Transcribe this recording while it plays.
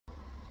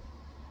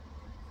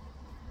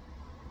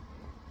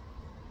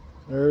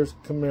There's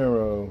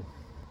Camaro.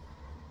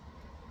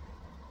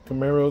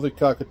 Camaro the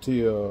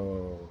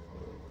Cockatiel.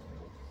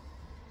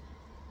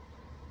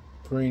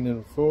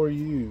 Preening for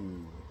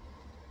you.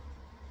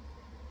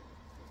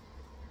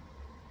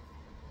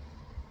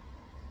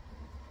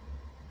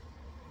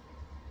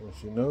 Well,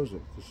 she knows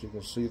it because she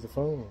can see the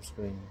phone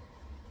screen.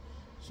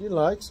 She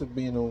likes it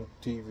being on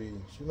TV.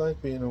 She likes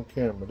being on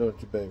camera,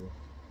 don't you, baby?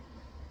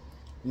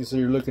 You see,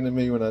 you're looking at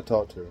me when I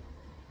talk to her.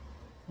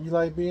 You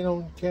like being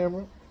on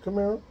camera,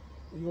 Camaro?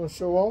 You gonna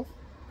show off?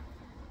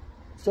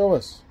 Show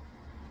us.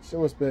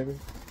 Show us, baby.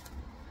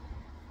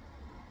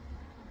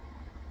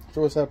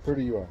 Show us how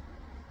pretty you are.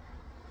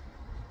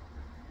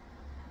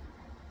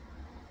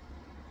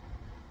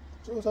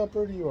 Show us how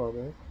pretty you are,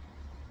 baby.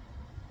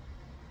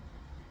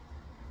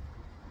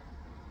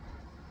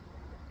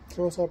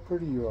 Show us how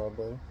pretty you are,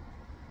 baby.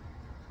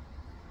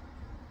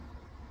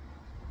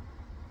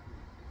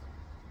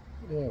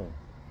 Yeah.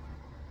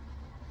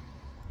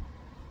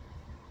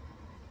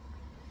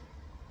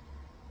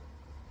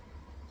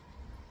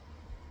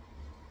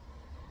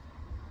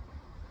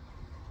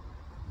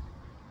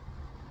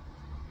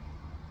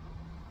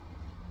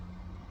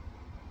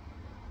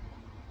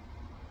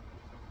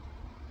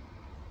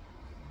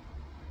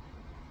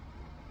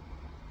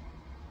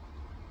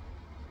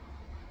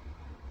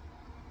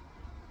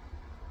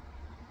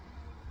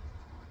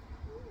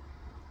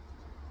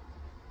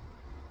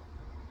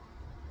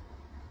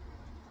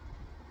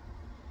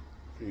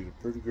 She's a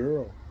pretty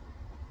girl.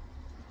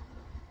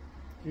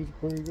 She's a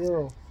pretty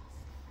girl.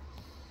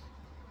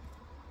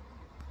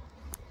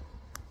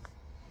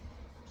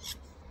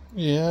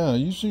 Yeah,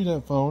 you see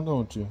that phone,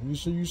 don't you? You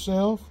see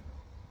yourself?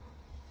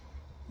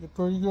 You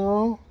pretty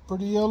girl?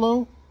 Pretty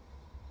yellow?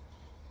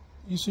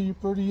 You see your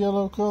pretty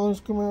yellow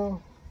colors come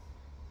out?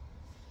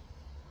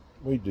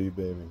 We do,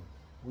 baby.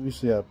 We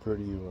see how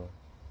pretty you are.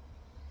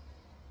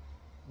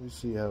 We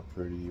see how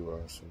pretty you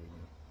are, sweetie.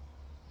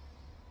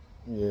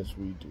 Yes,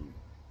 we do.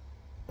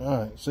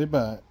 Alright, say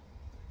bye.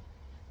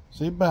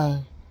 Say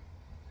bye.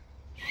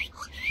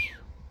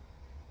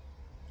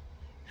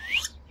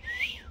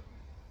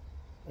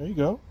 There you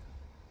go.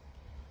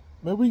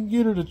 Maybe we can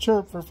get her to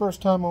chirp for the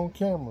first time on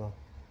camera.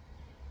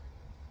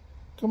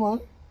 Come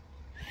on.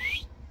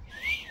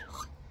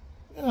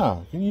 Yeah,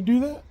 can you do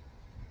that?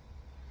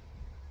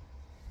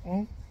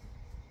 Hmm?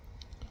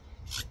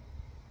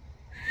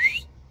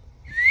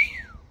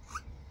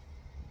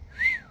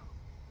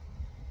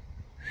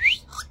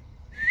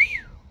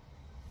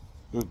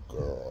 Good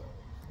girl.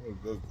 What a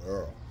good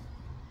girl.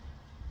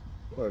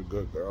 What a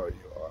good girl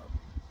you are.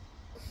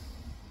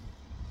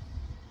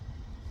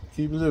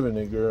 Keep living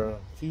it, girl.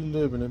 Keep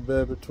living it,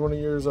 baby. 20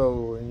 years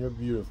old and you're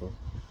beautiful.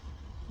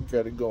 You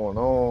got it going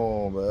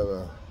on,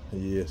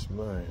 baby. Yes,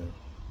 ma'am.